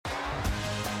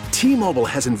T-Mobile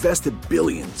has invested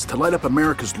billions to light up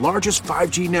America's largest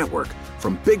 5G network,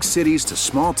 from big cities to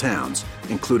small towns,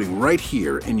 including right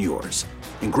here in yours.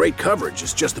 And great coverage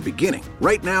is just the beginning.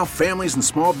 Right now, families and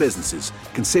small businesses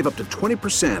can save up to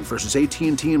 20% versus AT&T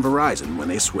and Verizon when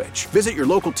they switch. Visit your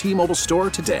local T-Mobile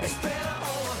store today.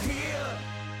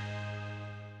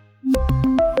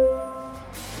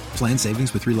 Plan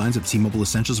savings with 3 lines of T-Mobile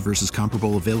Essentials versus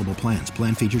comparable available plans.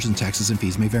 Plan features and taxes and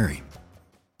fees may vary.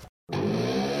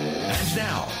 And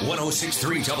now,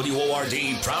 106.3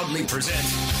 WORD proudly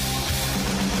presents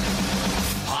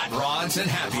Hot Rods and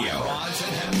Happy Hour.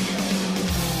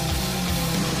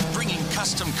 Bringing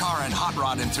custom car and hot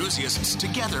rod enthusiasts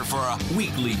together for a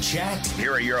weekly chat.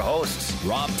 Here are your hosts,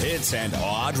 Rob Pitts and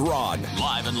Odd Rod.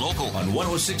 Live and local on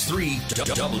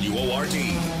 106.3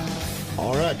 WORD.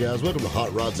 All right, guys, welcome to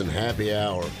Hot Rods and Happy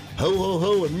Hour. Ho, ho,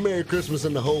 ho, and Merry Christmas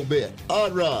and the whole bit.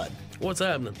 Odd Rod. What's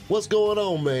happening? What's going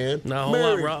on, man? Not a whole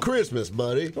Merry lot, Rob. Christmas,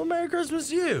 buddy. Well, Merry Christmas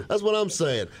to you. That's what I'm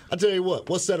saying. I tell you what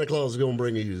Santa Claus is going to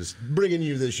bringing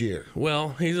you this year?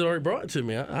 Well, he's already brought it to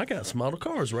me. I got some model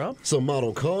cars, Rob. Some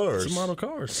model cars. Some model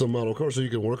cars. Some model cars, so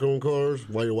you can work on cars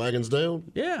while your wagon's down?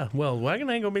 Yeah, well, wagon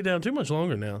ain't going to be down too much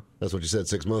longer now. That's what you said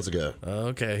 6 months ago.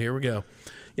 Okay, here we go.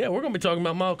 Yeah, we're going to be talking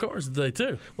about model cars today,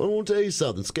 too. Well, I want to tell you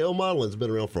something. Scale modeling's been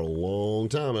around for a long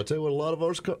time. I tell you what,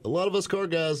 a lot of us car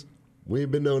guys, we've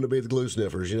been known to be the glue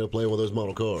sniffers, playing with those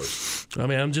model cars. I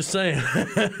mean, I'm just saying.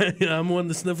 I'm one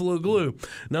to sniff a little glue.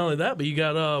 Not only that, but you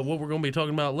got what we're going to be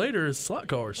talking about later is slot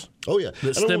cars. Oh, yeah.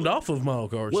 That stemmed off of model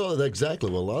cars. Well, exactly.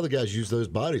 Well, a lot of the guys use those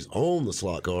bodies on the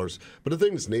slot cars. But the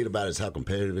thing that's neat about it is how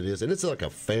competitive it is. And it's like a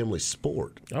family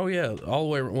sport. Oh, yeah. All the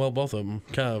way around. Well, both of them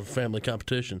kind of family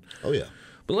competition. Oh, yeah.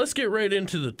 But let's get right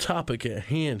into the topic at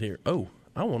hand here. Oh,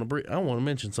 I want to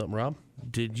mention something, Rob.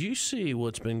 Did you see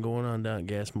what's been going on down at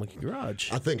Gas Monkey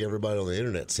Garage? I think everybody on the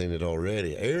internet's seen it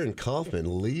already. Aaron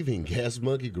Kaufman leaving Gas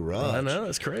Monkey Garage. I know,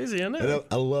 that's crazy, isn't it? And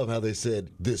I love how they said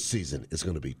this season is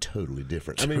going to be totally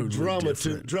different. Drama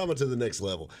to the next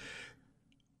level.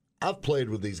 I've played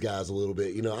with these guys a little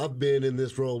bit. I've been in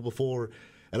this role before,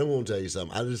 and I'm going to tell you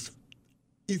something.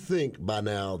 You think by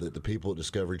now that the people at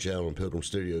Discovery Channel and Pilgrim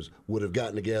Studios would have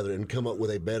gotten together and come up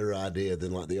with a better idea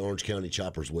than like the Orange County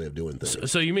Choppers way of doing things.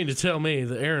 So you mean to tell me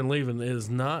that Aaron leaving is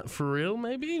not for real,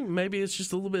 maybe? Maybe it's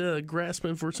just a little bit of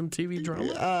grasping for some TV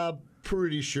drama? I'm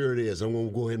pretty sure it is. I'm going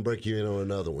to go ahead and break you in on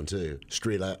another one, too.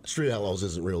 Street Outlaws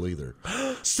isn't real either.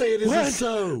 Say it isn't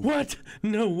so. What?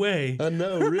 No way. I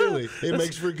know, really. It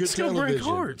makes for good television. Break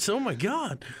hearts. Oh, my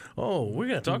God. Oh, we're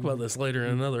going to talk about this later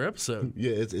in another episode.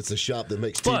 Yeah, it's a shop that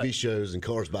makes TV shows and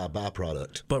cars by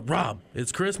byproduct. But, Rob,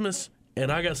 it's Christmas,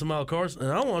 and I got some model cars,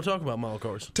 and I want to talk about model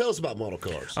cars. Tell us about model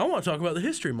cars. I want to talk about the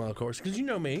history of model cars, because you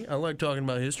know me. I like talking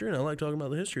about history, and I like talking about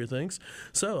the history of things.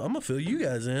 So I'm going to fill you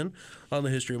guys in on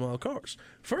the history of model cars.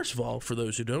 First of all, for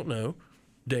those who don't know,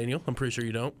 Daniel, I'm pretty sure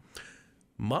you don't,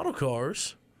 model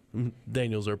cars,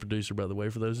 Daniel's our producer, by the way,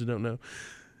 for those who don't know,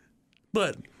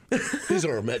 but he's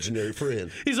our imaginary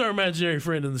friend. He's our imaginary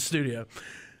friend in the studio.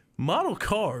 Model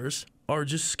cars are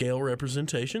just scale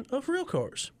representation of real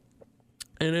cars.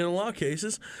 And in a lot of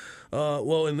cases,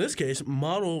 in this case,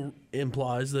 model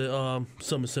implies that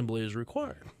some assembly is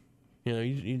required.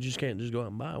 You just can't just go out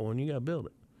and buy one. You got to build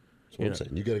it. That's what I'm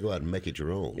saying. You got to go out and make it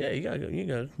your own. Yeah, you got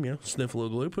to sniff a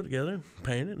little glue, put it together,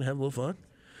 paint it, and have a little fun.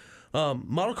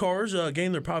 Model cars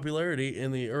gained their popularity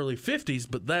in the early 50s,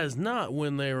 but that is not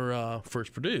when they were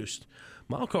first produced.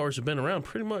 Model cars have been around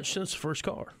pretty much since the first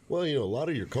car. Well, a lot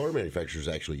of your car manufacturers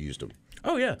actually used them.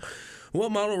 Oh, yeah. Well,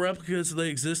 model replicas, they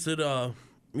existed,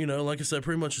 like I said,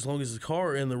 pretty much as long as the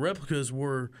car, and the replicas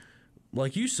were,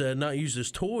 like you said, not used as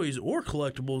toys or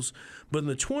collectibles, but in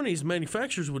the 20s,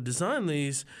 manufacturers would design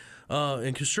these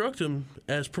and construct them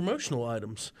as promotional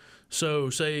items. So,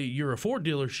 say you're a Ford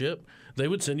dealership, they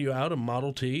would send you out a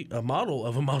Model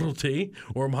of a Model T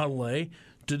or a Model A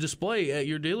to display at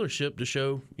your dealership to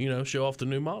show off the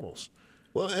new models.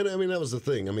 Well, and that was the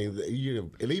thing. And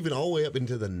even all the way up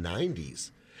into the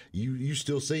 90s, you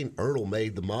still seen Ertl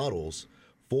made the models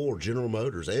for General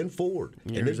Motors and Ford.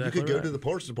 You're and then exactly you could go right. to the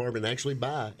parts department and actually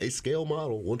buy a scale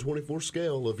model, 124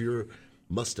 scale of your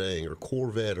Mustang or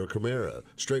Corvette or Camaro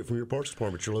straight from your parts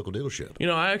department at your local dealership.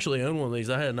 I actually own one of these.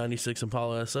 I had a 96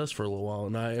 Impala SS for a little while,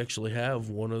 and I actually have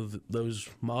one of those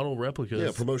model replicas.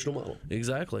 Yeah, promotional model.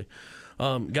 Exactly.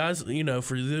 Guys,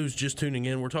 for those just tuning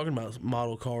in, we're talking about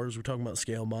model cars. We're talking about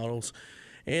scale models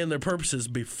and their purposes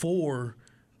before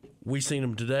we seen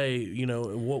them today,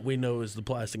 what we know is the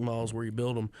plastic models where you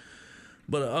build them.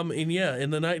 But, in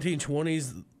the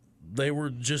 1920s, they were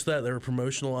just that. They were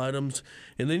promotional items.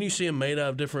 And then you see them made out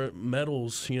of different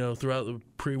metals, throughout the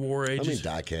pre-war ages.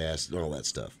 die cast and all that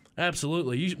stuff.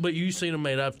 Absolutely. But you've seen them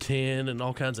made out of tin and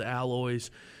all kinds of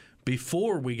alloys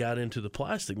before we got into the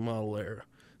plastic model era.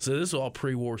 So this is all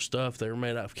pre-war stuff. They were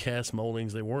made out of cast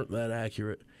moldings. They weren't that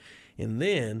accurate. And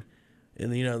then, in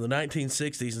the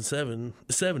 1960s and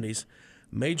 70s,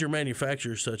 major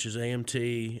manufacturers such as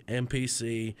AMT,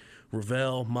 MPC,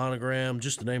 Revell, Monogram,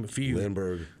 just to name a few.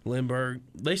 Lindbergh.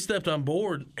 They stepped on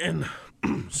board and,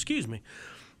 excuse me,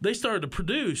 they started to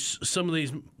produce some of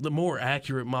the more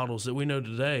accurate models that we know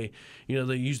today.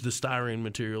 They use the styrene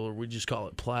material, or we just call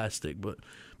it plastic, but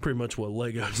pretty much what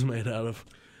Lego's made out of.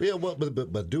 Yeah, well,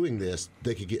 but by doing this,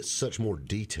 they could get such more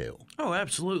detail. Oh,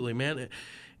 absolutely, man.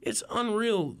 It's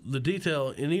unreal, the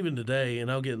detail, and even today,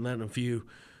 and I'll get in that in a few,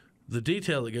 the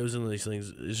detail that goes into these things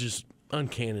is just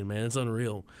uncanny, man. It's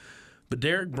unreal. But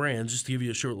Derek Brand, just to give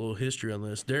you a short little history on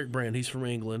this, Derek Brand, he's from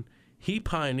England. He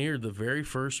pioneered the very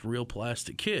first real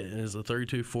plastic kit, and is a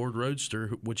 32 Ford Roadster,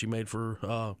 which he made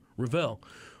for Revell,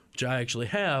 which I actually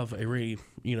have a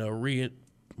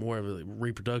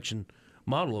reproduction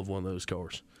model of one of those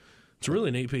cars. It's a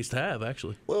really neat piece to have,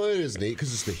 actually. Well, it is neat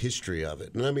because it's the history of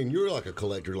it. And I mean, you're like a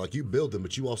collector. Like, you build them,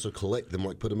 but you also collect them,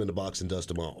 like put them in a box and dust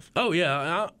them off. Oh,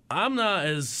 yeah. I'm not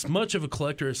as much of a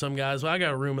collector as some guys, but I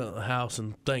got a room at the house,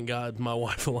 and thank God my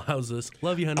wife allows this.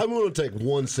 Love you, honey. I'm going to take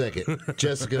 1 second.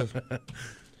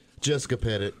 Jessica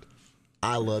Pettit,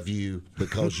 I love you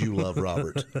because you love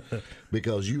Robert.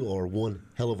 Because you are one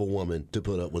hell of a woman to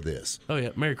put up with this. Oh, yeah.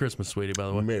 Merry Christmas, sweetie, by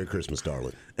the way. Merry Christmas,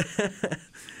 darling.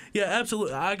 Yeah,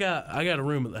 absolutely. I got a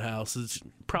room at the house. It's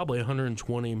probably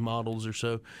 120 models or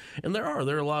so, and there are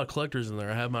a lot of collectors in there.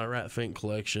 I have my Rat Fink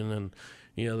collection, and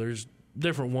there's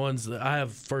different ones that I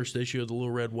have. First issue of the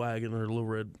Little Red Wagon or Little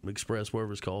Red Express,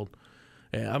 whatever it's called.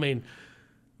 And I mean,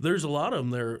 there's a lot of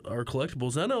them there are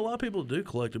collectibles. I know a lot of people do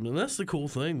collect them, and that's the cool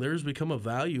thing. There's become a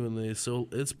value in these, so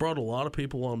it's brought a lot of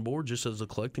people on board just as a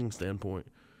collecting standpoint.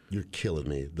 You're killing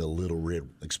me. The Little Red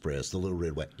Express, the Little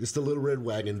Red Wagon. It's the Little Red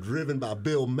Wagon driven by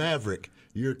Bill Maverick.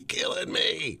 You're killing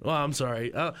me. Well, I'm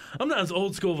sorry. I'm not as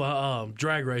old school of a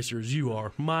drag racer as you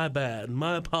are. My bad.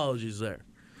 My apologies there.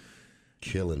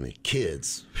 Killing me.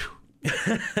 Kids.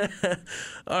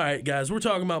 All right, guys, we're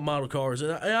talking about model cars,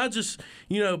 and I just,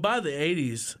 by the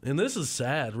 80s, and this is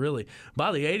sad, really,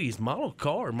 by the 80s,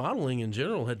 modeling in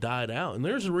general had died out, and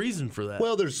there's a reason for that.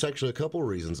 Well, there's actually a couple of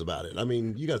reasons about it. I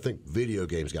mean, you got to think video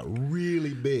games got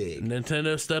really big.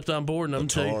 Nintendo stepped on board, and I'm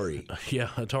Atari.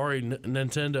 Atari,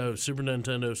 Nintendo, Super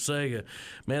Nintendo, Sega.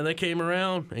 Man, they came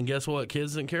around, and guess what?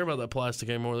 Kids didn't care about that plastic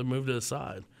anymore. They moved it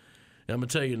aside. And I'm going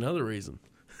to tell you another reason,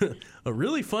 a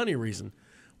really funny reason.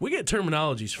 We get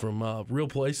terminologies from real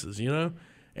places,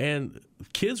 and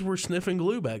kids were sniffing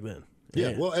glue back then.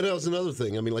 Yeah, well, and that was another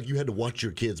thing. I mean, like, you had to watch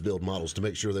your kids build models to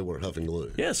make sure they weren't huffing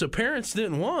glue. Yeah, so parents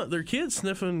didn't want their kids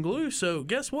sniffing glue, so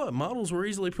guess what? Models were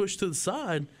easily pushed to the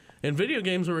side, and video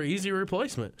games were an easy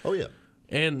replacement. Oh, yeah.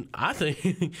 And I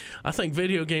think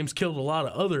video games killed a lot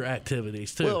of other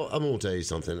activities too. Well, I'm going to tell you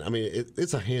something. I mean,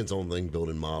 it's a hands-on thing,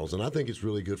 building models, and I think it's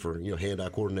really good for hand-eye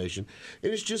coordination.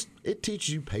 And it teaches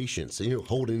you patience,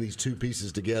 holding these two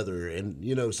pieces together,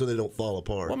 and so they don't fall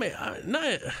apart. Well, man,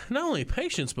 not only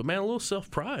patience, but man, a little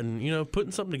self-pride, and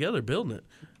putting something together, building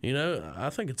it. I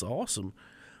think it's awesome.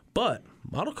 But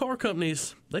model car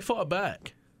companies, they fought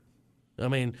back. I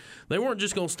mean, they weren't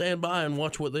just going to stand by and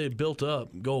watch what they had built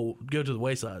up go to the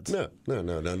waysides.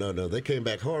 No. They came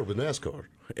back hard with NASCAR.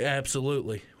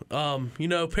 Absolutely.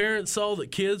 Parents saw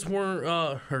that kids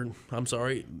weren't,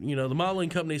 the modeling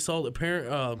company saw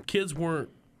that kids weren't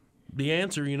the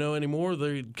answer, anymore.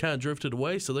 They kind of drifted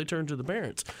away, so they turned to the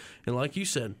parents. And like you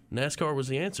said, NASCAR was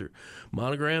the answer.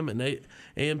 Monogram and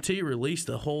AMT released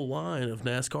a whole line of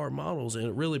NASCAR models, and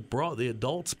it really brought the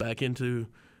adults back into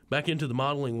the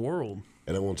modeling world.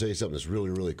 And I want to tell you something that's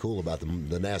really, really cool about the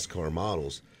NASCAR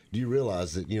models. Do you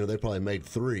realize that, they probably made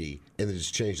 3 and they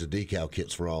just changed the decal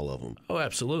kits for all of them? Oh,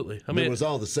 absolutely. I mean, it was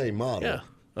all the same model. Yeah.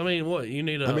 I mean, what? You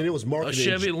need it was a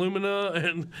Chevy Lumina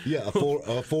and... Yeah,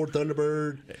 a Ford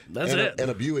Thunderbird. That's it. And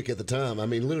a Buick at the time. I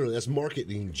mean, literally, that's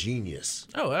marketing genius.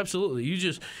 Oh, absolutely.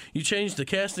 You change the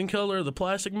casting color of the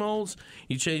plastic molds,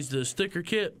 you change the sticker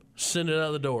kit, send it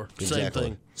out the door.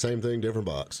 Exactly. Same thing, different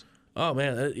box. Oh,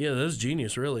 man, that's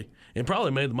genius, really. And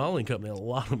probably made the modeling company a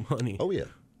lot of money. Oh, yeah.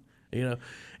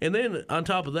 And then on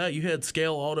top of that, you had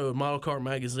Scale Auto and Model Car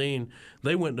Magazine.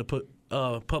 They went into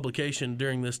publication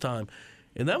during this time.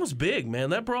 And that was big,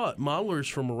 man. That brought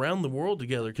modelers from around the world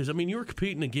together because, you were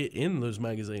competing to get in those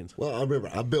magazines. Well, I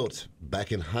remember I built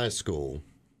back in high school,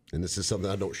 and this is something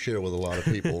I don't share with a lot of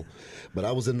people, but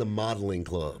I was in the modeling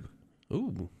club.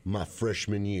 Ooh. My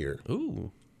freshman year.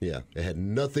 Ooh. Yeah, it had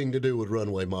nothing to do with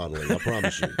runway modeling, I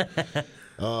promise you.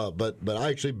 But I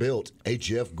actually built a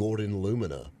Jeff Gordon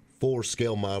Lumina for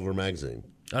Scale Modeler magazine.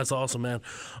 That's awesome, man.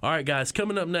 All right, guys,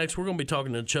 coming up next, we're going to be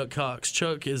talking to Chuck Cox.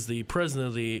 Chuck is the president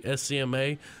of the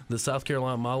SCMA, the South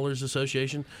Carolina Modelers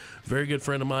Association. Very good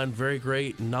friend of mine, very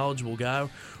great, knowledgeable guy.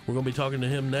 We're going to be talking to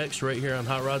him next right here on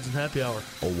Hot Rods and Happy Hour.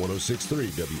 On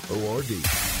 106.3 WORD.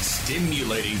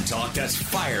 Stimulating talk that's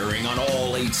firing on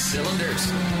all 8 cylinders.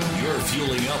 You're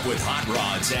fueling up with Hot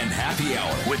Rods and Happy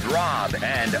Hour with Rob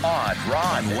and Odd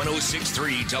Rod. On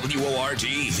 106.3 WORD,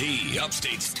 the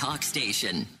Upstate's talk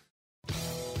station.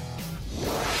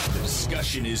 The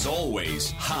discussion is always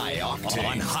high octane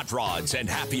on Hot Rods and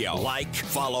Happy Hour. Like,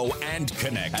 follow, and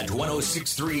connect at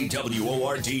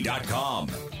 1063WORD.com.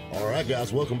 All right,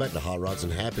 guys, welcome back to Hot Rods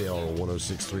and Happy Hour on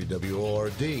 106.3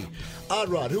 WORD. Odd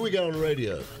Rod, who we got on the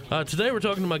radio? Today we're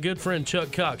talking to my good friend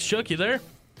Chuck Cox. Chuck, you there?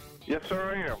 Yes,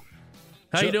 sir, I am.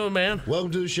 How you doing, man?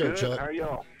 Welcome to the show, Good. Chuck. How are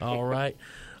y'all? All right.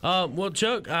 Well,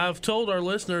 Chuck, I've told our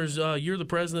listeners you're the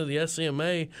president of the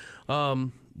SCMA.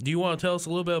 Do you want to tell us a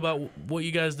little bit about what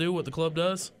you guys do, what the club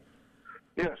does?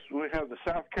 Yes, we have the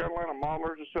South Carolina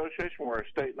Modelers Association. We're a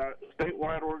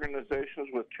statewide organizations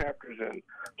with chapters in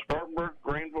Spartanburg,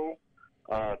 Greenville,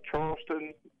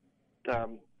 Charleston,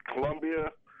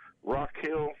 Columbia, Rock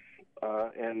Hill,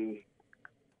 and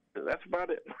that's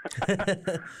about it.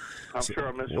 I'm sure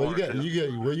I missed one.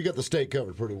 You got the state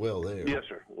covered pretty well there. Yes,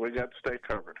 sir. We got the state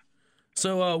covered.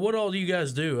 So what all do you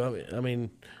guys do? I mean,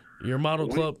 your model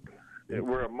club.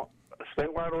 We're a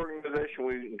statewide organization.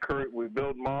 We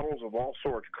build models of all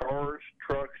sorts: cars,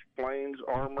 trucks, planes,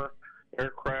 armor,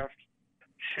 aircraft,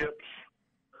 ships,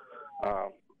 a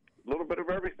little bit of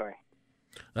everything.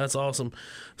 That's awesome.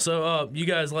 So you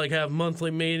guys have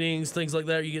monthly meetings, things like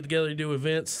that? You get together, you do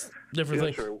events, different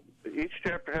things? Yes, sir. Each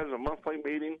chapter has a monthly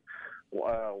meeting.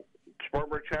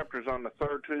 Spartanburg chapter is on the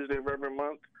third Tuesday of every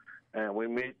month, and we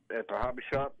meet at the hobby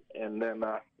shop, and then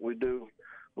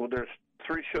there's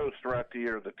 3 shows throughout the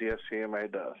year that the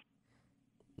SCMA does.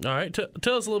 All right.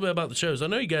 Tell us a little bit about the shows. I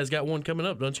know you guys got one coming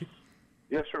up, don't you?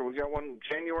 Yes, sir. We got one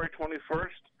January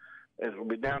 21st. It will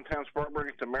be downtown Spartanburg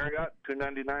at the Marriott,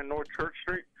 299 North Church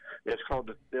Street. It's called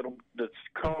the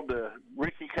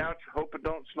Ricky Couch Hope It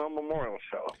Don't Snow Memorial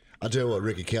Show. I tell you what,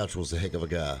 Ricky Couch was a heck of a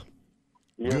guy.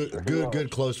 Yes, Good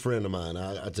close friend of mine.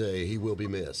 I tell you, he will be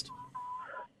missed.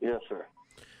 Yes, sir.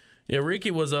 Yeah, Ricky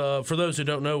was, for those who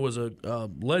don't know, was a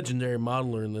legendary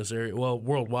modeler in this area. Well,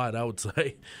 worldwide, I would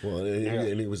say. Well,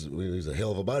 and he was a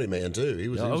hell of a body man, too. He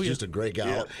was just a great guy.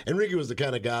 Yeah. And Ricky was the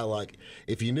kind of guy, like,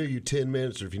 if you knew you 10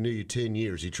 minutes or if you knew you 10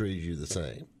 years, he treated you the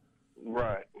same.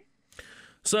 Right.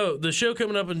 So, the show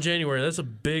coming up in January, that's a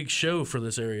big show for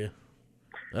this area.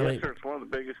 Yes, sir. It's one of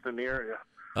the biggest in the area.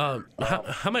 How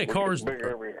many cars, Bigger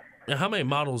every year. how many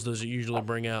models does it usually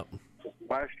bring out?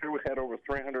 Last year we had over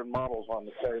 300 models on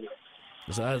the table.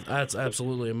 So that's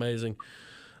absolutely amazing.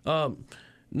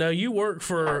 Now you work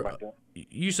for.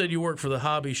 You said you work for the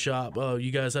hobby shop.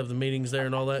 You guys have the meetings there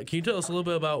and all that. Can you tell us a little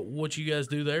bit about what you guys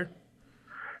do there?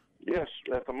 Yes,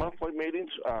 at the monthly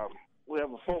meetings, we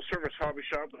have a full-service hobby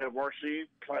shop. We have RC,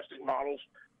 plastic models,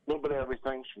 a little bit of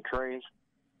everything, some trains.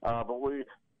 But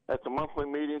at the monthly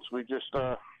meetings, we just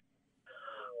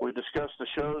we discuss the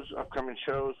shows, upcoming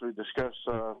shows. We discuss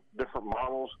different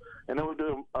models, and then we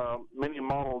do a mini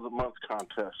model of the month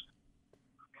contest.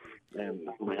 And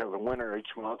we have a winner each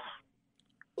month.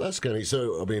 Well, that's kind of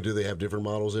so. I mean, do they have different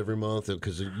models every month?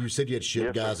 Because you said you had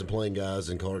ship guys and plane guys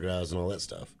and car guys and all that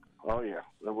stuff. Oh yeah,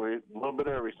 a little bit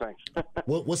of everything.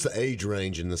 What's the age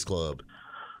range in this club?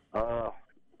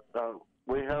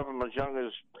 We have them as young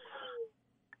as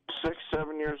 6,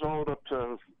 7 years old up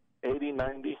to 80,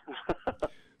 90.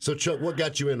 So, Chuck, what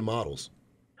got you into models?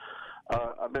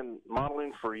 I've been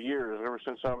modeling for years, ever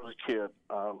since I was a kid.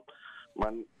 I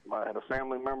had a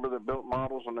family member that built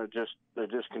models, and they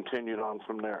just continued on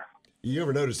from there. You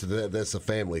ever notice that that's a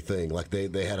family thing? Like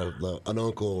they had an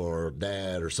uncle or a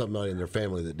dad or somebody in their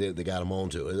family that got them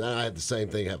onto it. And I had the same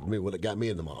thing happen to me when it got me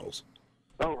into models.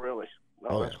 Oh, really?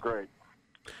 Oh, that's great.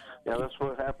 Yeah, that's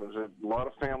what happens. A lot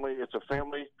of family. It's a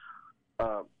family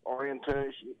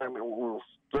orientation. I mean, we're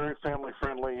very family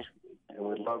friendly, and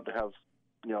we'd love to have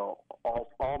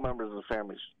all members of the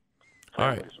families. All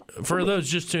right. For those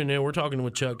just tuning in, we're talking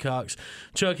with Chuck Cox.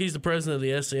 Chuck, he's the president of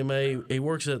the SCMA. He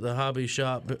works at the hobby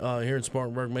shop here in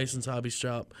Spartanburg, Mason's Hobby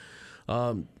Shop.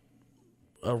 A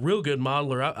real good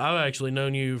modeler. I've actually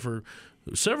known you for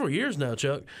several years now,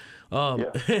 Chuck.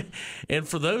 And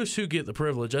for those who get the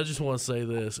privilege, I just want to say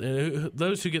this, and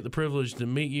those who get the privilege to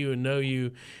meet you and know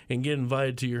you and get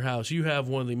invited to your house, you have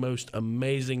one of the most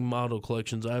amazing model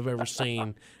collections I've ever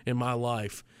seen in my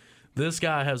life. This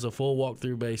guy has a full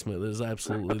walk-through basement that is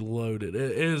absolutely loaded.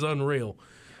 It is unreal.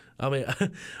 I mean,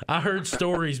 I heard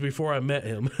stories before I met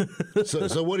him.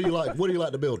 So what do you like? What do you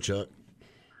like to build, Chuck?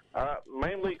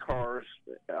 Mainly cars.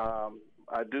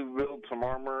 I do build some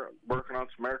armor, working on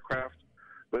some aircraft,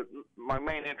 but my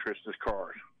main interest is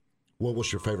cars.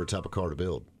 What's your favorite type of car to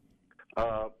build?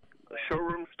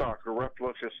 Showroom stock or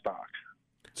replica stock.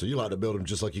 So you like to build them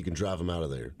just like you can drive them out of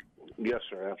there? Yes,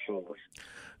 sir, absolutely.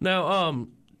 Now,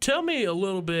 tell me a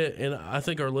little bit, and I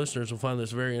think our listeners will find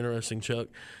this very interesting, Chuck.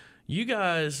 You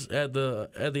guys at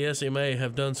the SMA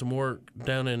have done some work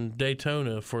down in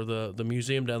Daytona for the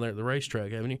museum down there at the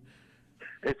racetrack, haven't you?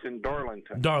 It's in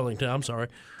Darlington. Darlington, I'm sorry.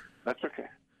 That's okay.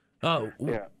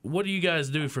 Yeah. What do you guys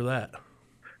do for that?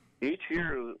 Each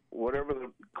year, whatever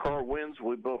the car wins,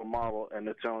 we build a model, and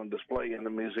it's on display in the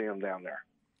museum down there.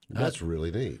 That's really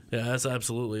neat. Yeah, that's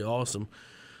absolutely awesome.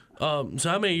 So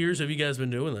how many years have you guys been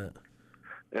doing that?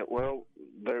 Well,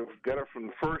 they've got it from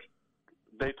the first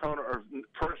Daytona or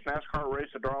first NASCAR race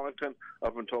at Darlington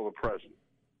up until the present.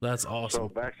 That's awesome. So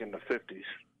back in the 50s.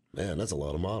 Man, that's a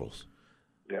lot of models.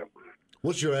 Yep.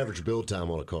 What's your average build time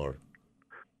on a car?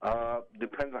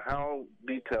 Depends on how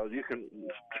detailed. You can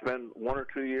spend 1 or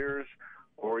 2 years,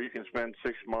 or you can spend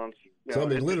 6 months. So, I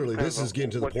mean, literally, this is getting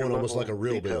to the point almost like a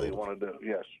real build. You want to do,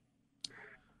 yes.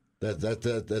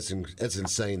 That's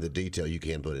insane, the detail you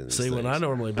can put in this. See, when I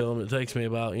normally build them, it takes me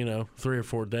about 3 or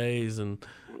 4 days, and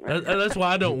that's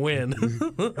why I don't win. That's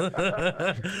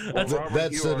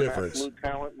the difference. Absolute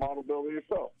talent model builder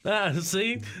yourself.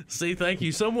 See, thank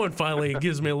you. Someone finally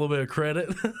gives me a little bit of credit.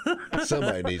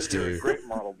 Somebody needs to. Great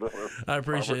model builder. I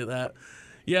appreciate that.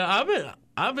 Yeah,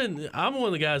 I'm one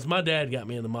of the guys. My dad got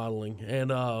me into modeling,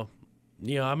 and I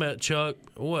met Chuck.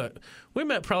 We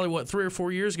met probably 3 or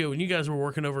 4 years ago when you guys were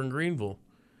working over in Greenville.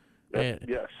 And,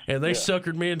 yes. And they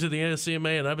suckered me into the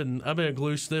NSCMA, and I've been a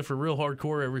glue sniffer real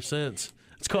hardcore ever since.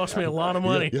 It's cost me a lot of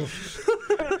money. Yeah.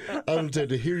 I'm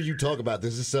to hear you talk about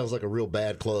this sounds like a real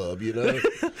bad club, we're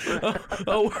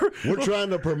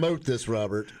trying to promote this,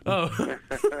 Robert.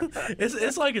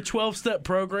 It's like a 12-step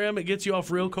program. It gets you off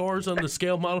real cars on the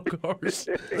scale model cars.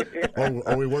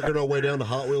 Are we working our way down to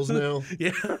Hot Wheels now?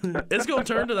 Yeah, it's going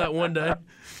to turn to that one day.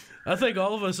 I think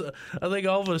all of us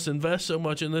invest so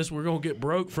much in this, we're going to get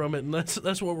broke from it, and that's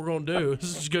what we're going to do.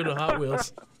 Is just go to Hot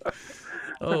Wheels.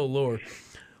 Oh Lord.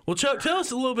 Well, Chuck, tell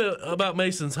us a little bit about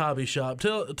Mason's Hobby Shop.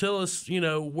 Tell us,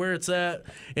 where it's at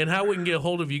and how we can get a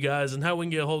hold of you guys and how we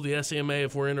can get a hold of the SMA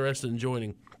if we're interested in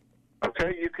joining.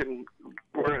 Okay,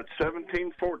 we're at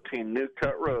 1714 New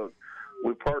Cut Road.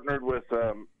 We partnered with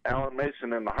Alan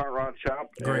Mason in the Hot Rod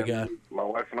Shop. Great guy. My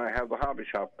wife and I have the hobby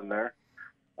shop in there.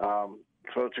 So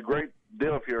it's a great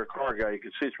deal if you're a car guy. You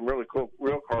can see some really cool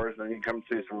real cars, and you can come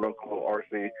see some real cool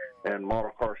RC and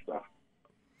model car stuff.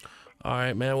 All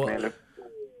right, man. Well,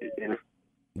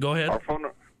 go ahead. Our phone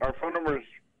number is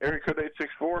area code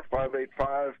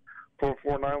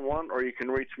 864-585-4491, or you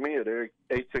can reach me at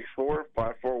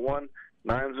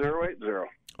 864-541-9080.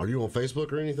 Are you on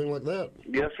Facebook or anything like that?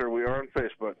 Yes, sir. We are on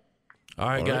Facebook. All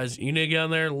right, guys. You need to get on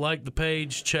there, like the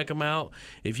page, check them out.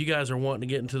 If you guys are wanting to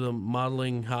get into the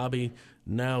modeling hobby,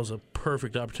 now's a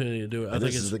perfect opportunity to do it.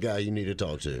 This is the guy you need to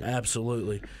talk to.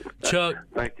 Absolutely. Chuck,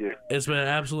 thank you. It's been an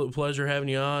absolute pleasure having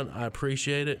you on. I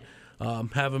appreciate it.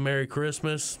 Have a Merry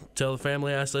Christmas. Tell the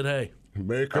family I said hey.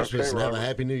 Merry Christmas and have a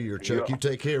Happy New Year, Chuck. You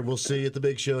take care. We'll see you at the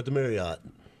big show at the Marriott.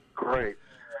 Great.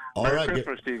 Merry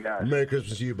Christmas to you guys. Merry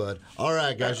Christmas to you, bud. All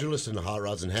right, guys, you're listening to Hot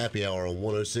Rods and Happy Hour on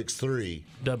 106.3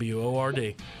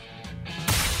 WORD.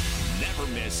 Never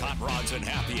miss Hot Rods and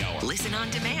Happy Hour. Listen on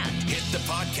demand. Hit the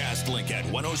podcast link at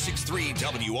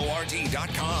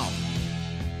 1063WORD.com.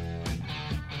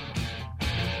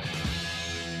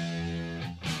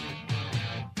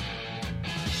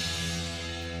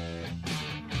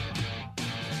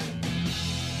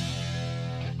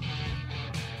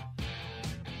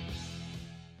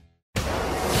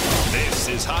 This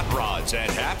is Hot Rods and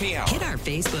Happy Hour. Hit our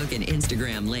Facebook and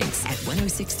Instagram links at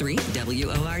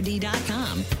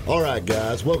 1063WORD.com. All right,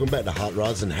 guys, welcome back to Hot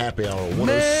Rods and Happy Hour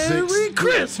 106. Merry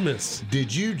Christmas.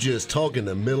 Did you just talk in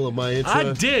the middle of my intro?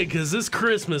 I did, because it's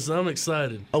Christmas. I'm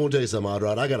excited. I want to tell you something, Hot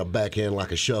Rod. I got a backhand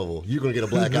like a shovel. You're going to get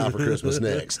a black eye for Christmas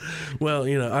next. Well,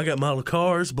 I got model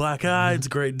cars, black eye. It's a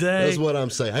great day. That's what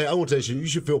I'm saying. Hey, I want to tell you, you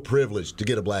should feel privileged to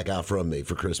get a black eye from me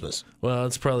for Christmas. Well,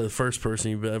 it's probably the first person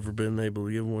you've ever been able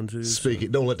to give one to. Speak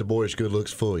it. Don't let the boyish good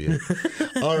looks fool you.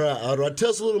 All right. Tell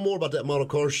us a little more about that model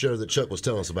car show that Chuck was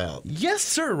telling us about. Yes,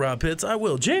 sir, Rob Pitts. I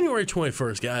will. January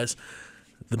 21st, guys.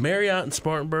 The Marriott in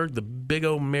Spartanburg, the big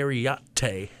old Marriott.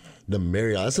 The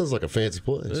Marriott. That sounds like a fancy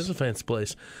place. It is a fancy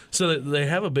place. So they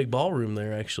have a big ballroom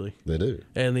there, actually. They do.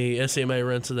 And the SCMA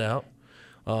rents it out.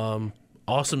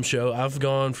 Awesome show. I've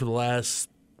gone for the last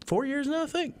 4 years now, I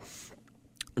think.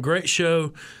 Great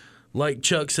show. Like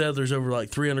Chuck said, there's over like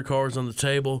 300 cars on the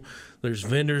table. There's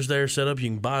vendors there set up you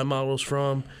can buy models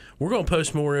from. We're going to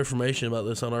post more information about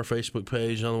this on our Facebook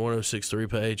page, on the 1063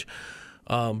 page.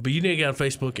 But you need to get on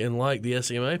Facebook and like the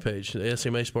SCMA page, the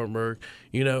SCMA Spartanburg,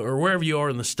 or wherever you are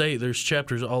in the state. There's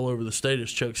chapters all over the state, as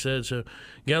Chuck said. So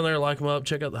get on there, like them up,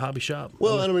 check out the hobby shop.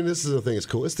 Well, I mean, this is the thing. It's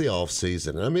cool. It's the off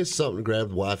season. I mean, it's something to grab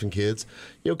the wife and kids.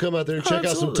 Come out there and check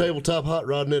out some tabletop hot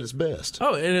rodding at its best.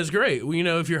 Oh, and it's great.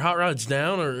 If your hot rod's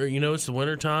down or it's the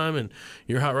winter time and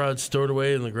your hot rod's stored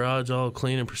away in the garage all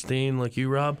clean and pristine like you,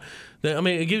 Rob, then,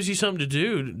 it gives you something to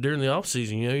do during the off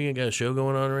season. You ain't got a show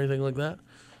going on or anything like that.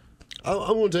 I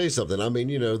want to tell you something. I mean,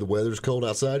 the weather's cold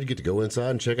outside. You get to go inside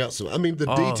and check out some. I mean, the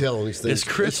detail on these things.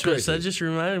 It's Christmas. That just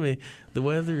reminded me. The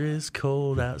weather is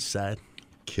cold outside.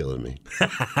 Killing me.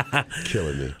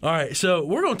 Killing me. All right, so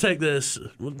we're going to take this.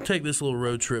 We'll take this little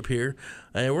road trip here,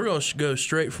 and we're going to go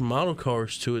straight from model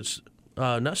cars to its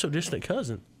not so distant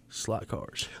cousin, slot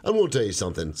cars. I'm going to tell you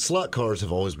something. Slot cars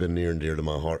have always been near and dear to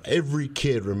my heart. Every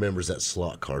kid remembers that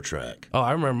slot car track. Oh,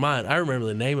 I remember mine. I remember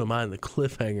the name of mine, the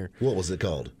Cliffhanger. What was it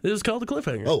called? It was called the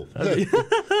Cliffhanger. Oh,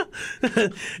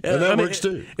 and that works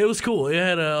too. It was cool. It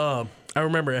had a. I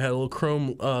remember it had a little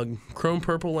chrome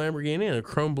purple Lamborghini and a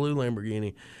chrome blue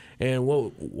Lamborghini, and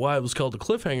why it was called the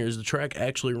Cliffhanger is the track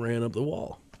actually ran up the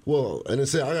wall. Well, and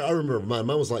I remember mine.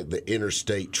 Mine was like the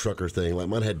interstate trucker thing. Like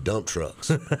mine had dump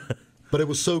trucks. But it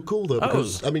was so cool, though,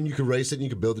 because, you could race it and you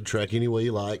could build the track any way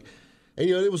you like. And,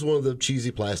 it was one of the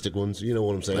cheesy plastic ones, you know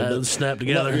what I'm saying? But snapped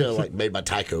together. Like made by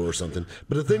Tyco or something.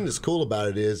 But the thing that's cool about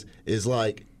it is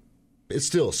like, it's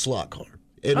still a slot car.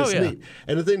 And it's neat.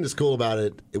 And the thing that's cool about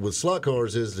it with slot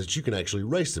cars is that you can actually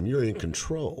race them. You're in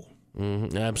control.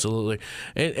 Mm-hmm, absolutely.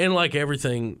 And like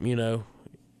everything,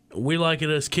 we like it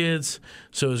as kids.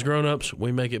 So as grown-ups,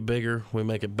 we make it bigger. We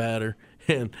make it badder.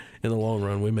 And in the long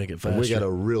run, we make it faster. And we got a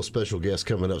real special guest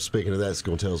coming up. Speaking of that, it's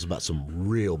going to tell us about some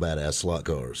real badass slot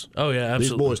cars. Oh, yeah,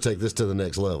 absolutely. These boys take this to the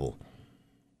next level.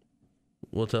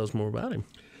 Well, tell us more about him.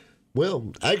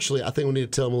 Well, actually, I think we need to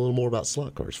tell them a little more about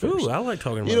slot cars first. Ooh, I like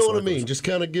talking about slot cars. You know what I mean? Just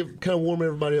kind of warm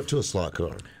everybody up to a slot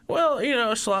car.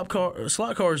 Well, slot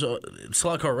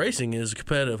car racing is a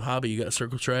competitive hobby. You got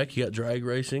circle track, you got drag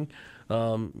racing,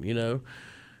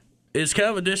 It's kind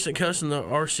of a distant cousin to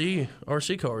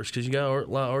RC cars because you got a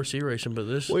lot of RC racing, but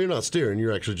this. Well, you're not steering;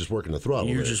 you're actually just working the throttle.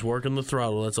 You're just working the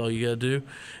throttle. That's all you got to do,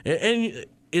 and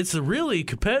it's really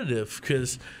competitive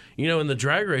because in the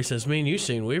drag racing, as me and you've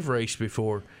seen, we've raced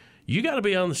before. You got to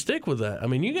be on the stick with that. I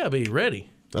mean, you got to be ready.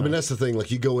 I mean, that's the thing.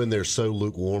 Like you go in there so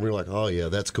lukewarm, you're like, oh yeah,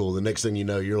 that's cool. The next thing you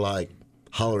know, you're like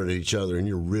hollering at each other, and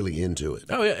you're really into it.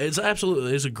 Oh yeah, it's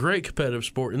a great competitive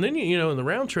sport. And then in the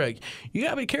round track, you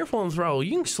gotta be careful on the throttle.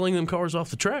 You can sling them cars off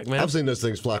the track, man. I've seen those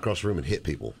things fly across the room and hit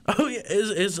people. Oh yeah,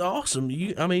 it's awesome.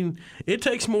 It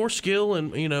takes more skill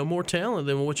and more talent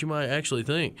than what you might actually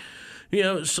think.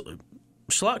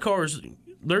 Slot cars,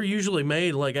 they're usually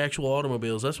made like actual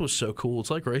automobiles. That's what's so cool.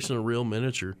 It's like racing a real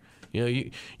miniature.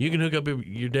 You can hook up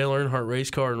your Dale Earnhardt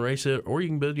race car and race it, or you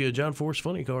can build you a John Force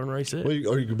funny car and race it. Well,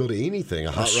 or you can build anything,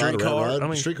 a hot street rod,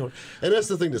 car. Street car. And that's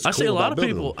the thing that's cool see a lot about of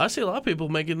people. them. I see a lot of people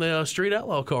making the street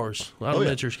outlaw cars on a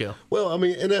miniature scale. Well,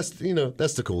 and that's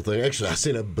that's the cool thing. Actually, I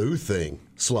seen a Boo thing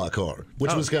slot car,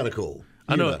 which was kind of cool.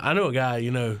 I know a guy,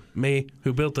 me,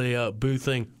 who built a Boo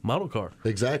thing model car.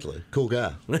 Exactly, cool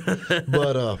guy.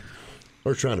 But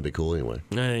or trying to be cool anyway.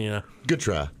 Yeah. Good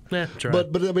try. Yeah, try.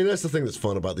 But that's the thing that's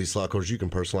fun about these slot cars. You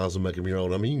can personalize them, make them your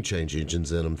own. You can change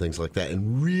engines in them, things like that,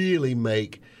 and really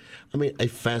make, a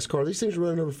fast car. These things are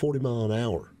running over 40 miles an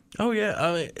hour. Oh,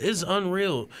 yeah. It's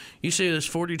unreal. You see this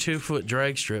 42-foot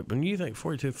drag strip, and you think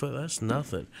 42 foot, that's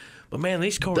nothing. But, man,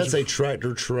 these cars... That's a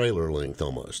tractor-trailer length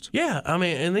almost. Yeah,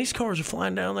 and these cars are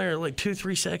flying down there in like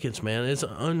 2-3 seconds, man. It's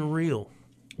unreal.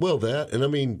 Well,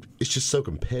 and it's just so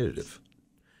competitive.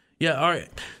 Yeah, all right.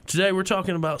 Today we're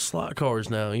talking about slot cars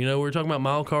now. We were talking about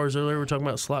model cars earlier. We're talking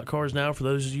about slot cars now for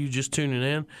those of you just tuning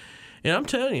in. And I'm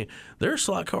telling you, there are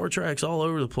slot car tracks all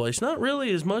over the place. Not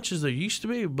really as much as there used to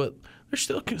be, but there's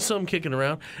still some kicking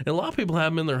around. And a lot of people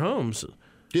have them in their homes.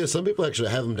 Yeah, some people actually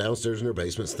have them downstairs in their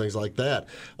basements, things like that.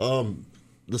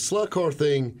 The slot car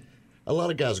thing, A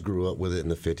lot of guys grew up with it in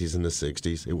the 50s and the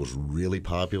 60s. It was really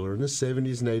popular. In the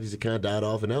 70s and 80s, it kind of died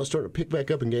off, and now it's starting to pick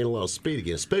back up and gain a lot of speed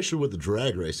again, especially with the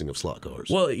drag racing of slot cars.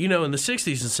 Well, you know, in the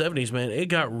 60s and 70s, man, it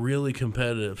got really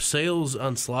competitive. Sales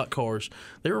on slot cars,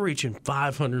 they were reaching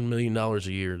 $500 million a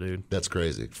year, dude. That's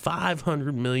crazy.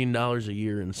 $500 million a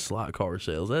year in slot car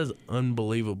sales. That is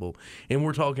unbelievable. And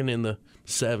we're talking in the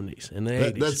 70s and the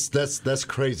 80s. That's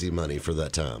crazy money for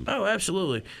that time. Oh,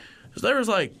 absolutely. So there was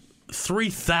like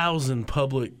 3,000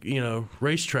 public,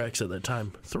 racetracks at that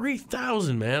time.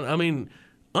 3,000, man. I mean,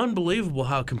 unbelievable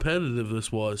how competitive this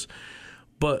was.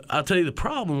 But I'll tell you, the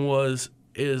problem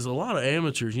is a lot of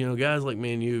amateurs, guys like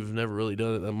me and you have never really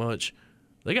done it that much.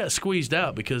 They got squeezed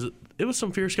out because it was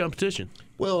some fierce competition.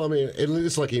 Well, I mean,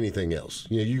 it's like anything else.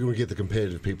 You're going to get the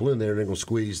competitive people in there, and they're going to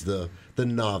squeeze the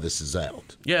novices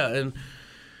out. Yeah, and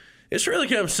it's really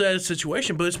kind of a sad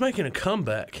situation, but it's making a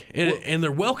comeback, and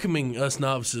they're welcoming us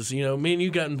novices. Me and you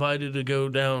got invited to go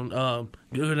down to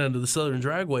the Southern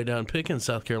Dragway down in Pickens,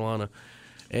 South Carolina,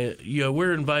 and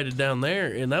we're invited down there,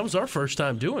 and that was our first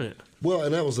time doing it. Well,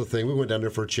 and that was the thing. We went down there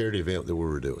for a charity event that we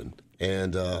were doing,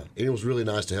 and it was really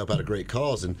nice to help out a great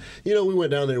cause. And we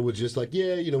went down there with just like,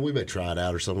 we may try it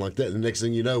out or something like that. And the next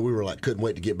thing you know, we were like, couldn't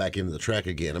wait to get back into the track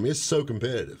again. I mean, it's so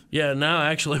competitive. Yeah, now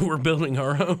actually we're building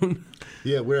our own.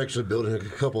 Yeah, we're actually building a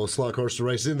couple of slot cars to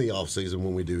race in the off season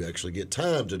when we do actually get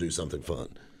time to do something fun.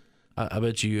 I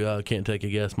bet you can't take a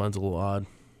guess. Mine's a little odd.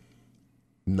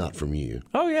 Not from you.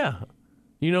 Oh yeah,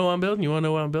 you know what I'm building? You want to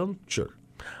know what I'm building? Sure.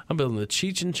 I'm building the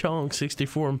Cheech and Chong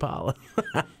 64 Impala.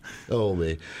 Oh,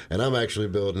 me. And I'm actually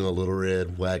building a little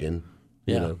red wagon.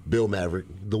 Yeah. Bill Maverick,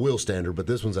 the wheel standard, but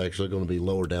this one's actually going to be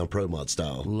lower down Pro Mod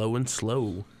style. Low and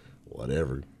slow.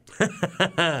 Whatever.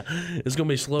 It's going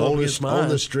to be slow on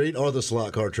the street or the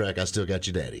slot car track, I still got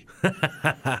you, Daddy.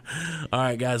 All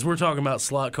right, guys, we're talking about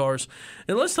slot cars.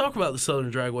 And let's talk about the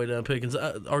Southern Dragway down Pickens.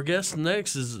 Our guest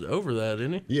next is over that,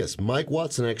 isn't he? Yes, Mike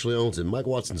Watson actually owns it. Mike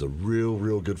Watson's a real,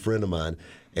 real good friend of mine,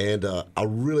 and I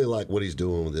really like what he's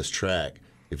doing with this track.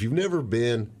 If you've never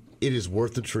been, it is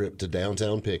worth the trip to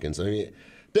downtown Pickens. I mean,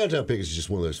 downtown Pickens is just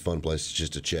one of those fun places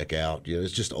just to check out.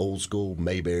 It's just old school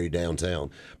Mayberry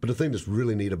downtown. But the thing that's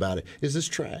really neat about it is this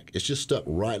track. It's just stuck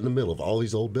right in the middle of all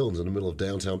these old buildings in the middle of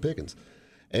downtown Pickens.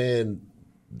 And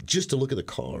just to look at the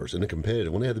cars and the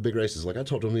competitive, when they had the big races, like I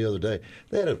talked to them the other day,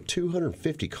 they had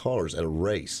 250 cars at a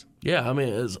race. Yeah, I mean,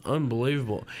 it's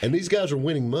unbelievable. And these guys are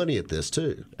winning money at this,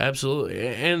 too. Absolutely.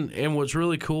 And what's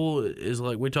really cool is,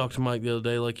 like, we talked to Mike the other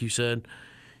day, like you said,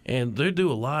 and they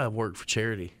do a lot of work for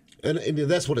charity. And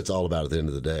that's what it's all about at the end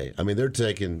of the day. I mean, they're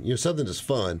taking something that's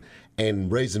fun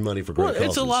and raising money for great causes.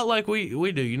 It's a lot like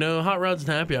we do. Hot Rods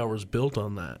and Happy Hour was built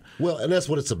on that. Well, and that's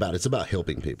what it's about. It's about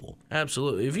helping people.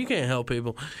 Absolutely. If you can't help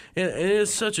people, and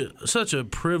it's such a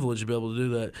privilege to be able to do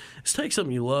that. It's take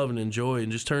something you love and enjoy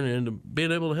and just turn it into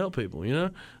being able to help people.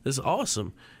 It's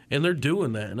awesome, and they're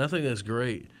doing that, and I think that's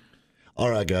great.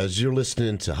 All right, guys, you're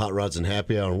listening to Hot Rods and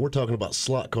Happy Hour, and we're talking about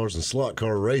slot cars and slot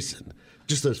car racing.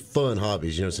 Just those fun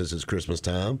hobbies, since it's Christmas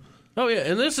time. Oh, yeah,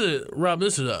 and this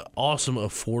is an awesome,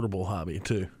 affordable hobby,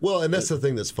 too. Well, and that's the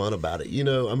thing that's fun about it.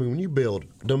 When you build,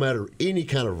 no matter any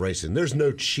kind of racing, there's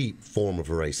no cheap form of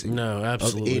racing. No,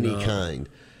 absolutely of any not. kind.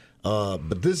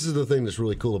 But this is the thing that's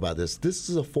really cool about this. This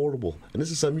is affordable, and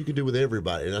this is something you can do with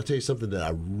everybody. And I'll tell you something that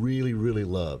I really, really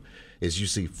love is you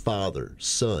see father,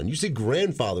 son. You see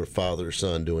grandfather, father,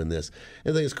 son doing this.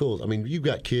 And I think it's cool. I mean, you've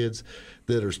got kids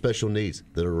that are special needs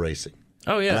that are racing.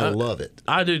 Oh, yeah. And I love it.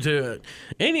 I do, too.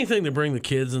 Anything to bring the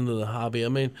kids into the hobby. I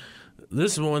mean,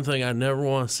 this is one thing I never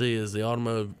want to see is the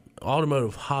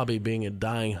automotive hobby being a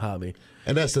dying hobby.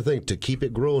 And that's the thing. To keep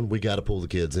it growing, we got to pull the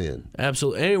kids in.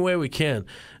 Absolutely. Any way we can.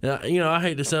 Now, I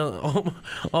hate to sound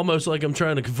almost like I'm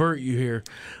trying to convert you here.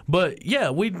 But,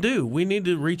 yeah, we do. We need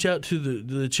to reach out to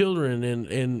the children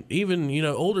and even,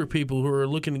 older people who are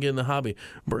looking to get in the hobby.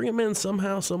 Bring them in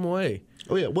somehow, some way.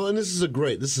 Oh, yeah. Well, and this is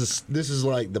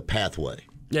like the pathway.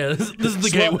 Yeah, this is the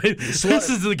gateway. This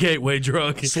is the gateway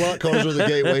drug. Slot cars are the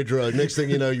gateway drug. Next thing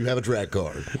you know, you have a drag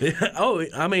car. Yeah, oh,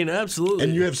 I mean, absolutely.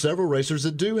 And you have several racers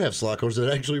that do have slot cars that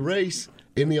actually race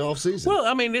in the off season. Well,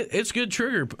 I mean, it's good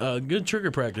trigger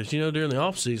practice, during the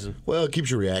off season. Well, it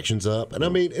keeps your reactions up, and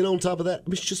and on top of that,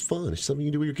 it's just fun. It's something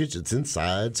you can do with your kids. It's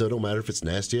inside, so it don't matter if it's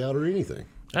nasty out or anything.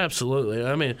 Absolutely.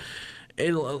 I mean,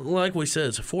 like we said,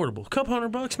 it's affordable. A couple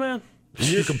 $100, man. And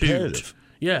you're competitive.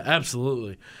 Yeah,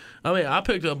 absolutely. I mean, I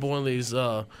picked up one of these.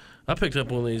 Little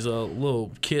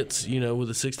kits, with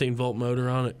a 16-volt motor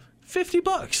on it.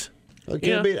 $50. I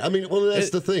can't beat it. I mean, well, that's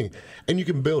the thing, and you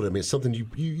can build it. I mean, it's something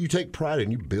you take pride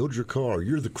in. You build your car.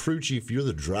 You're the crew chief. You're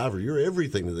the driver. You're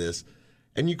everything to this,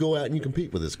 and you go out and you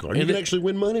compete with this car. And you can actually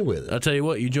win money with it. I'll tell you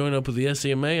what, you join up with the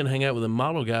SCMA and hang out with the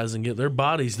model guys and get their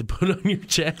bodies to put on your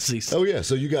chassis. Oh, yeah.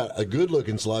 So you got a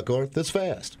good-looking slot car that's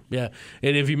fast. Yeah.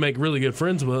 And if you make really good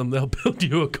friends with them, they'll build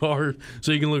you a car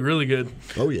so you can look really good.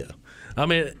 Oh, yeah. I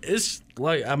mean, it's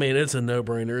a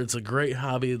no-brainer. It's a great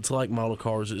hobby. It's like model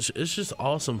cars. It's just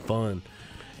awesome fun.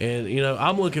 And,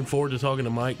 I'm looking forward to talking to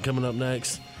Mike coming up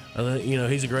next. I think,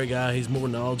 he's a great guy. He's more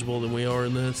knowledgeable than we are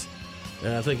in this.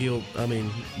 And I think he'll,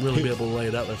 really be able to lay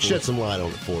it out there for us. Shed some light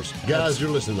on it for us. Guys, you're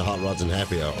listening to Hot Rods and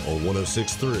Happy Hour on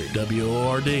 106.3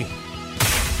 WORD.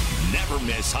 Never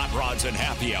miss Hot Rods and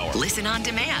Happy Hour. Listen on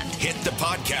demand. Hit the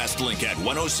podcast link at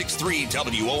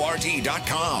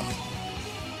 1063WORD.com.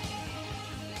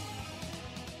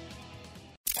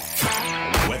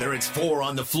 Whether it's 4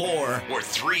 on the floor or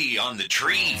 3 on the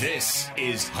tree, this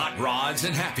is Hot Rods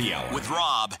and Happy Hour with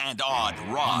Rob and Odd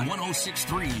Rod.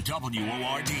 1063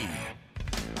 WORD.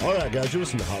 All right, guys, you're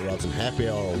listening to Hot Rods and Happy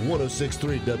Hour on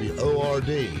 106.3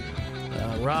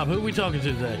 WORD. Rob, who are we talking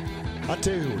to today? I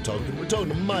tell you who we're talking to. We're talking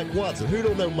to Mike Watson. Who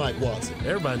don't know Mike Watson?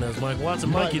 Everybody knows Mike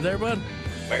Watson. Mike, you there, bud?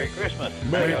 Merry Christmas.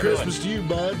 Merry Christmas to you,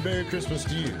 bud. Merry Christmas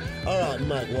to you. All right,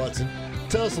 Mike Watson,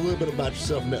 tell us a little bit about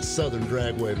yourself in that southern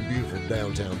dragway in beautiful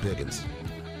downtown Pickens.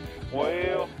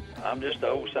 Well, I'm just an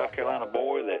old South Carolina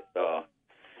boy that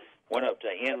went up to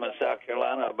Inman, South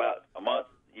Carolina about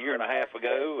year and a half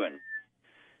ago and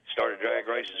started drag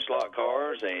racing slot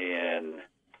cars, and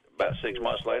about 6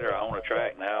 months later, I own a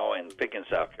track now in Pickens,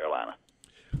 South Carolina.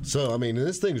 So,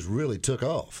 this thing's really took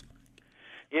off.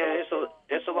 Yeah,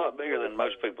 it's a lot bigger than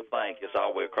most people think. It's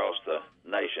all the way across the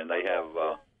nation. They have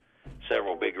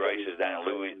several big races down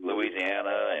in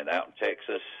Louisiana and out in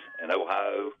Texas and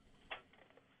Ohio.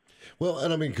 Well,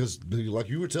 and because like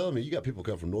you were telling me, you got people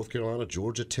come from North Carolina,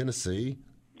 Georgia, Tennessee.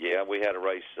 Yeah, we had a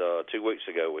race 2 weeks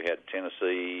ago. We had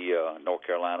Tennessee, North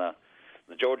Carolina.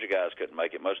 The Georgia guys couldn't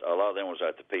make it. A lot of them was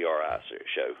at the PRI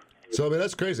show. So,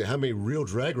 that's crazy how many real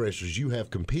drag racers you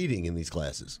have competing in these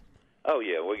classes. Oh,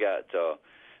 yeah. We got,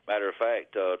 matter of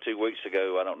fact, 2 weeks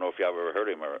ago, I don't know if y'all ever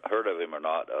heard of him or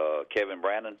not, Kevin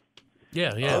Brandon.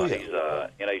 Yeah. He's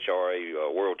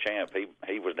NHRA world champ.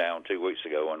 He was down 2 weeks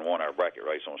ago and won our bracket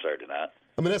race on Saturday night.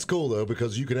 That's cool, though,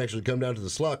 because you can actually come down to the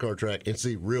slot car track and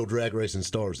see real drag racing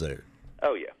stars there.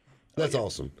 Oh, yeah. That's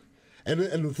awesome. And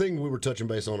the thing we were touching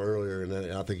base on earlier, and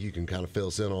I think you can kind of fill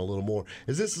us in on a little more,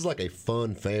 is this is like a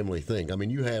fun family thing.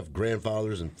 You have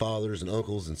grandfathers and fathers and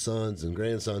uncles and sons and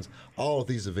grandsons all at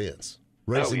these events,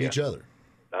 racing each other.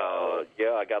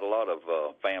 Yeah, I got a lot of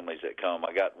families that come.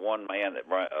 I got one man that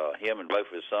him and both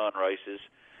of his son races,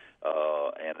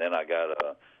 and then I got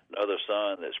another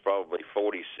son that's probably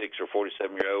 46 or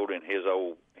 47-year-old, and his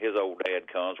old dad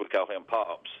comes. We call him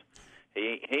Pops.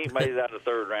 He ain't made it out of the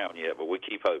third round yet, but we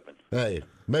keep hoping. Hey,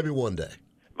 maybe one day.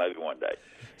 Maybe one day.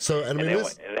 So, and then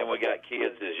we got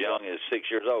kids as young as 6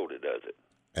 years old that does it.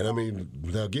 And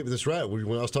now get me this right. When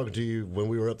I was talking to you when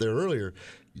we were up there earlier,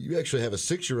 you actually have a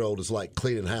 6-year-old that's like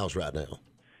cleaning house right now.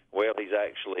 Well, he's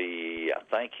actually, I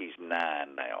think he's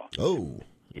 9 now. Oh.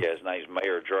 Yeah, his name's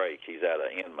Mayor Drake. He's out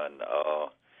of Inman.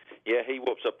 Yeah, he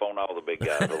whoops up on all the big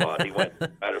guys a lot.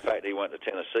 Matter of fact, he went to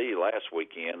Tennessee last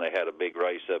weekend. They had a big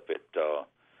race up at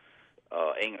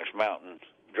English Mountain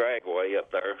Dragway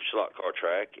up there, slot car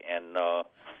track, and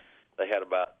they had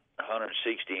about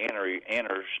 160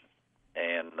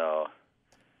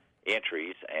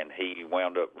 entries, and he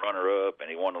wound up runner-up,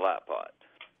 and he won the light pot.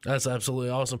 That's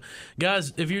absolutely awesome.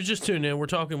 Guys, if you're just tuning in, we're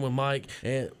talking with Mike.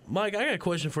 And Mike, I got a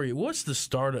question for you. What's the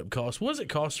startup cost? What does it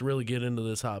cost to really get into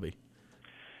this hobby?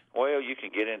 Well, you can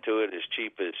get into it as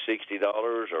cheap as $60,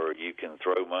 or you can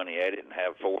throw money at it and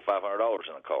have $400 or $500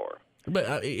 in a car.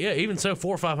 But even so, $400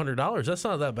 or $500, that's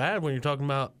not that bad when you're talking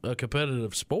about a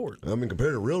competitive sport.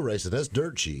 Compared to real racing, that's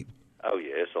dirt cheap. Oh,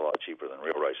 yeah, it's a lot cheaper than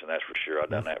real racing, that's for sure. I've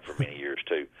done that for many years,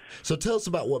 too. So tell us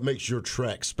about what makes your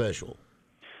track special.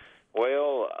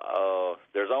 Well,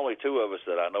 there's only 2 of us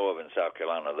that I know of in South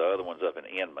Carolina. The other one's up in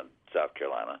Inman, South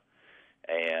Carolina.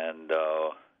 And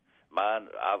mine,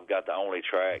 I've got the only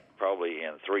track probably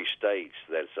in 3 states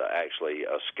that's actually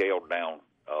a scaled-down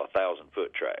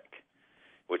 1,000-foot track,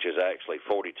 which is actually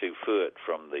 42 foot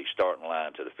from the starting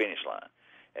line to the finish line.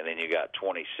 And then you got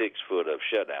 26 foot of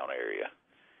shutdown area.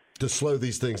 To slow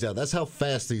these things down. That's how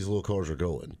fast these little cars are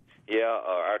going. Yeah,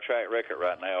 our track record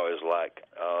right now is like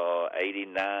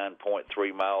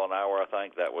 89.3 mile an hour, I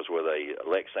think. That was with a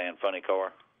Lexan funny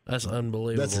car. That's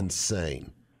unbelievable. That's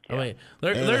insane. Yeah. I mean,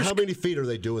 there's how many feet are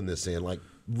they doing this in? Like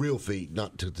real feet,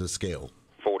 not to scale.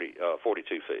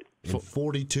 42 feet. And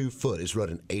 42 foot is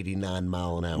running 89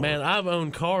 mile an hour. Man, I've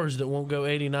owned cars that won't go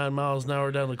 89 miles an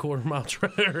hour down the quarter-mile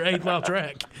track or 8-mile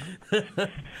track.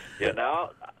 Yeah,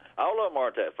 now, all of them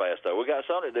aren't that fast, though. We got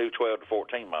some that do 12 to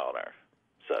 14 mile an hour.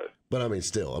 So. But, I mean,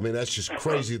 still, that's just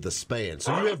crazy, the span.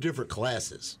 So you have different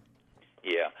classes.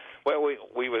 Yeah. Well,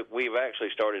 we've actually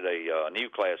started a new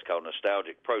class called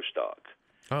Nostalgic Pro Stock.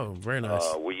 Oh, very nice.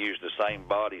 We use the same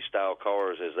body style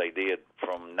cars as they did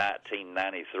from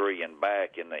 1993 and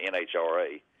back in the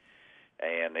NHRA,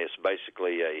 and it's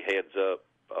basically a heads-up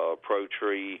Pro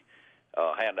Tree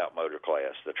handout motor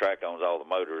class. The track owns all the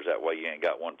motors. That way, you ain't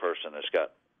got one person that's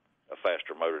got a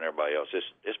faster motor than everybody else.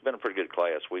 It's been a pretty good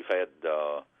class. We've had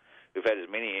as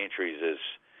many entries as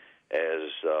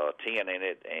 10 in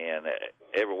it, and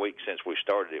every week since we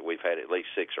started it, we've had at least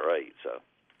 6 or 8.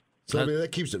 So I mean,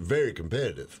 that keeps it very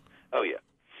competitive. Oh, yeah.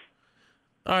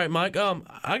 All right, Mike,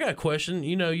 I got a question.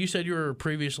 You said you were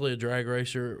previously a drag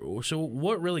racer. So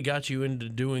what really got you into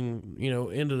doing,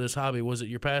 into this hobby? Was it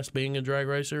your past being a drag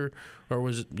racer, or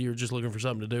was it you were just looking for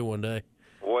something to do one day?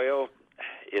 Well,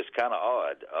 it's kind of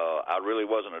odd. I really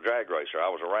wasn't a drag racer. I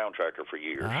was a round tracker for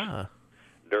years.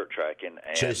 Dirt tracking.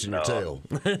 And, chasing your tail.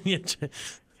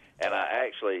 And I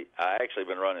actually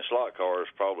been running slot cars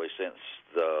probably since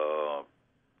the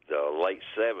late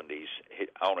 70s,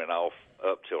 on and off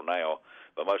up till now,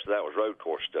 but most of that was road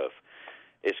course stuff.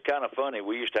 It's kind of funny.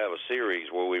 We used to have a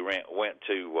series where we went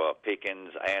to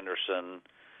Pickens, Anderson,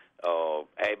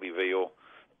 Abbeville,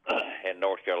 and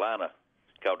North Carolina,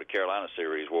 called the Carolina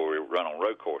Series, where we run on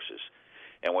road courses.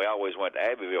 And we always went to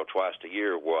Abbeville twice a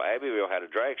year. Well, Abbeville had a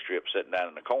drag strip sitting down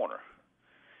in the corner.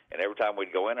 And every time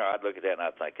we'd go in there, I'd look at that and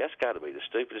I'd think, that's got to be the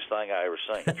stupidest thing I ever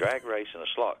seen, drag racing a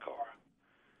slot car.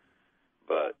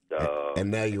 But and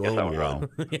now you own one.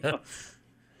 Yeah.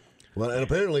 Well, and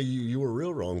apparently you were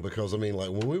real wrong, because,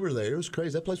 when we were there, it was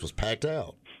crazy. That place was packed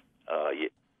out.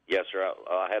 Yes, sir.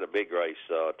 I had a big race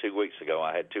 2 weeks ago.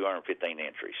 I had 215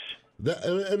 entries.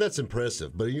 And that's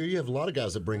impressive. But you have a lot of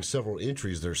guys that bring several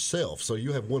entries themselves. So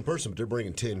you have one person, but they're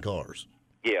bringing 10 cars.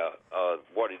 Yeah.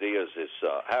 What it is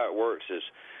how it works is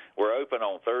we're open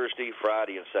on Thursday,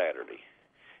 Friday, and Saturday.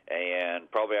 And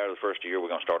probably out of the first of the year, we're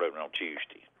going to start opening on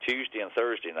Tuesday. Tuesday and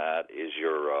Thursday night is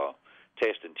your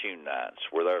test and tune nights.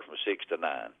 We're there from 6 to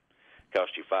 9.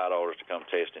 Cost you $5 to come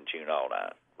test and tune all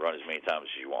night. Run as many times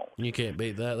as you want. You can't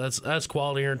beat that. That's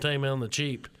quality entertainment on the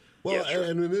cheap. Well, yes,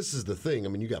 and this is the thing.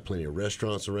 You got plenty of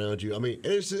restaurants around you.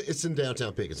 It's in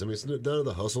downtown Pickens. It's none of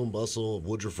the hustle and bustle of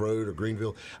Woodruff Road or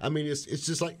Greenville. It's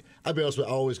just like, I'll be honest with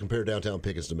you, I always compare downtown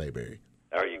Pickens to Mayberry.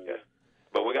 There you go.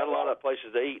 But we got a lot of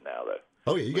places to eat now, though.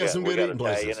 Oh, yeah, you got some good eating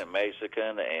places. Italian and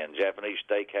Mexican and Japanese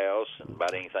steakhouse and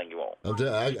about anything you want.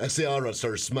 I see Alrod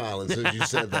started smiling as soon as you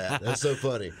said that. That's so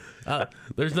funny.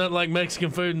 There's nothing like Mexican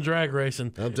food and drag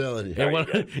racing. I'm telling you.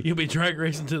 And you'll be drag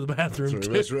racing to the bathroom,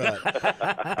 too. That's right.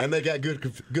 And they got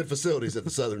good facilities at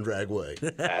the Southern Dragway.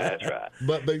 That's right.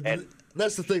 But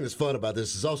that's the thing that's fun about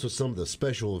this is also some of the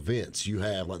special events you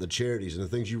have, like the charities and the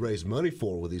things you raise money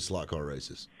for with these slot car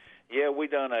races. Yeah, we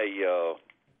done a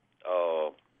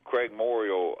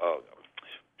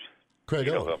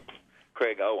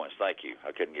Craig Owens, thank you.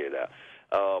 I couldn't get it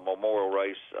out. Memorial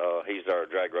race. He's our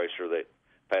drag racer that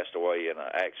passed away in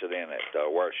an accident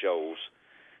at Ware Shoals.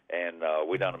 And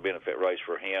we done a benefit race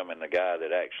for him and the guy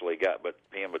that actually got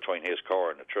him between his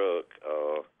car and the truck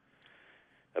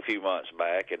a few months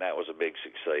back, and that was a big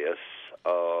success.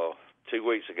 2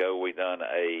 weeks ago, we done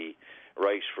a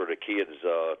race for the kids'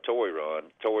 toy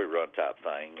run type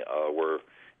thing, where it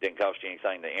didn't cost you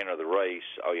anything to enter the race.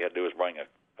 All you had to do was bring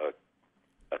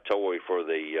a toy for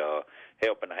the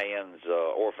Helping Hands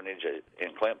orphanage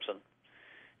in Clemson,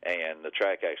 and the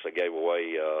track actually gave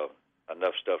away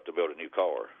enough stuff to build a new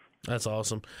car. That's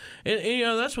awesome,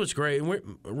 and that's what's great.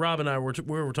 And Rob and I were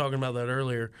talking about that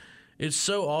earlier. It's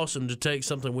so awesome to take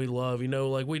something we love,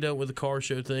 like we done with the car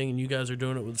show thing, and you guys are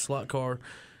doing it with the slot car.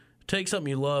 Take something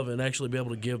you love and actually be able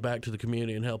to give back to the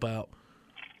community and help out.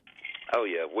 Oh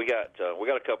yeah, we got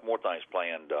a couple more things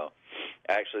planned.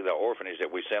 Actually, the orphanage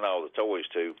that we sent all the toys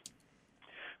to,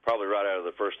 probably right out of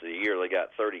the first of the year, they got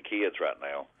 30 kids right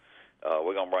now.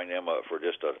 We're gonna bring them up for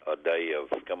just a day of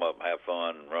come up and have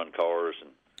fun and run cars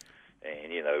and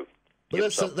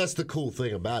But that's the cool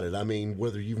thing about it.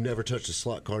 Whether you've never touched a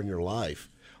slot car in your life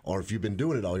or if you've been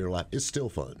doing it all your life, it's still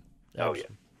fun. Oh yeah.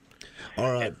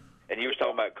 All right. And you was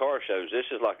talking about car shows. This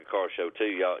is like a car show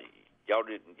too. Y'all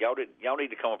need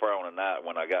to come up there on a night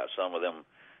when I got some of them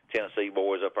Tennessee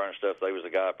boys up there and stuff. They was the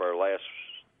guy up there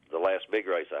the last big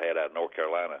race I had out of North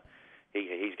Carolina.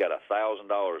 He's got $1,000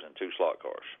 in 2 slot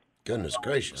cars. Goodness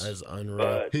gracious. That's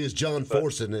unreal. He is John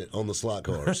forcing it on the slot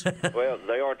cars. Well,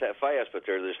 they aren't that fast, but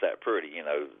they're just that pretty. You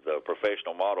know, the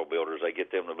professional model builders, they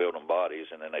get them to build them bodies,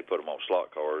 and then they put them on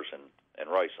slot cars and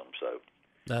race them. So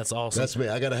that's awesome. That's me.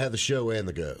 I got to have the show and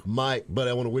the go. Mike,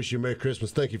 buddy, I want to wish you a Merry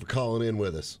Christmas. Thank you for calling in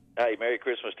with us. Hey, Merry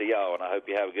Christmas to y'all, and I hope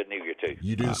you have a good New Year, too.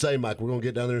 You do the same, Mike. We're going to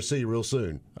get down there and see you real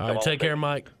soon. All right, take care,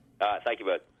 Mike. All right, thank you,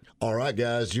 bud. All right,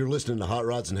 guys, you're listening to Hot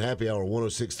Rods and Happy Hour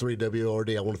 106.3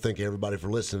 WORD. I want to thank everybody for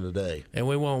listening today. And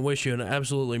we want to wish you an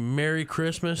absolutely Merry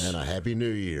Christmas. And a Happy New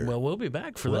Year. Well, we'll be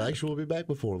back for that. Actually, we'll be back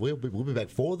before. We'll be back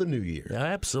for the New Year.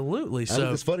 Absolutely. I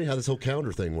think it's funny how this whole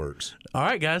calendar thing works. All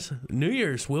right, guys, New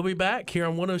Year's. We'll be back here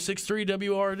on 106.3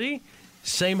 WORD.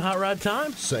 Same Hot Rod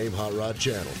time. Same Hot Rod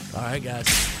channel. All right, guys.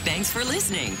 Thanks for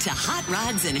listening to Hot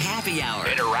Rods and Happy Hour.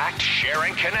 Interact, share,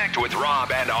 and connect with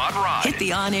Rob and Odd Rod. Hit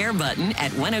the on-air button at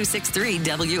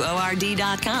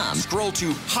 1063WORD.com. Scroll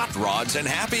to Hot Rods and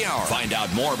Happy Hour. Find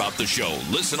out more about the show.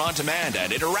 Listen on demand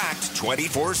and interact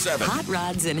 24/7. Hot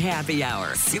Rods and Happy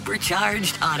Hour.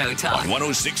 Supercharged Auto Talk. On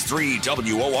 106.3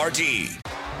 WORD.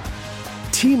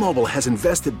 T-Mobile has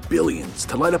invested billions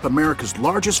to light up America's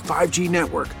largest 5G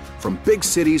network, from big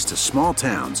cities to small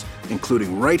towns,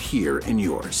 including right here in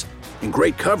yours. And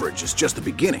great coverage is just the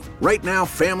beginning. Right now,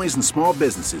 families and small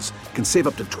businesses can save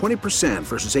up to 20%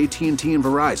 versus AT&T and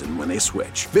Verizon when they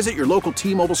switch. Visit your local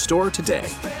T-Mobile store today.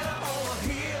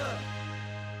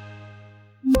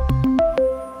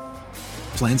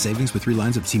 Plan savings with 3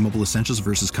 lines of T-Mobile Essentials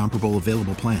versus comparable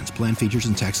available plans. Plan features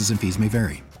and taxes and fees may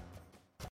vary.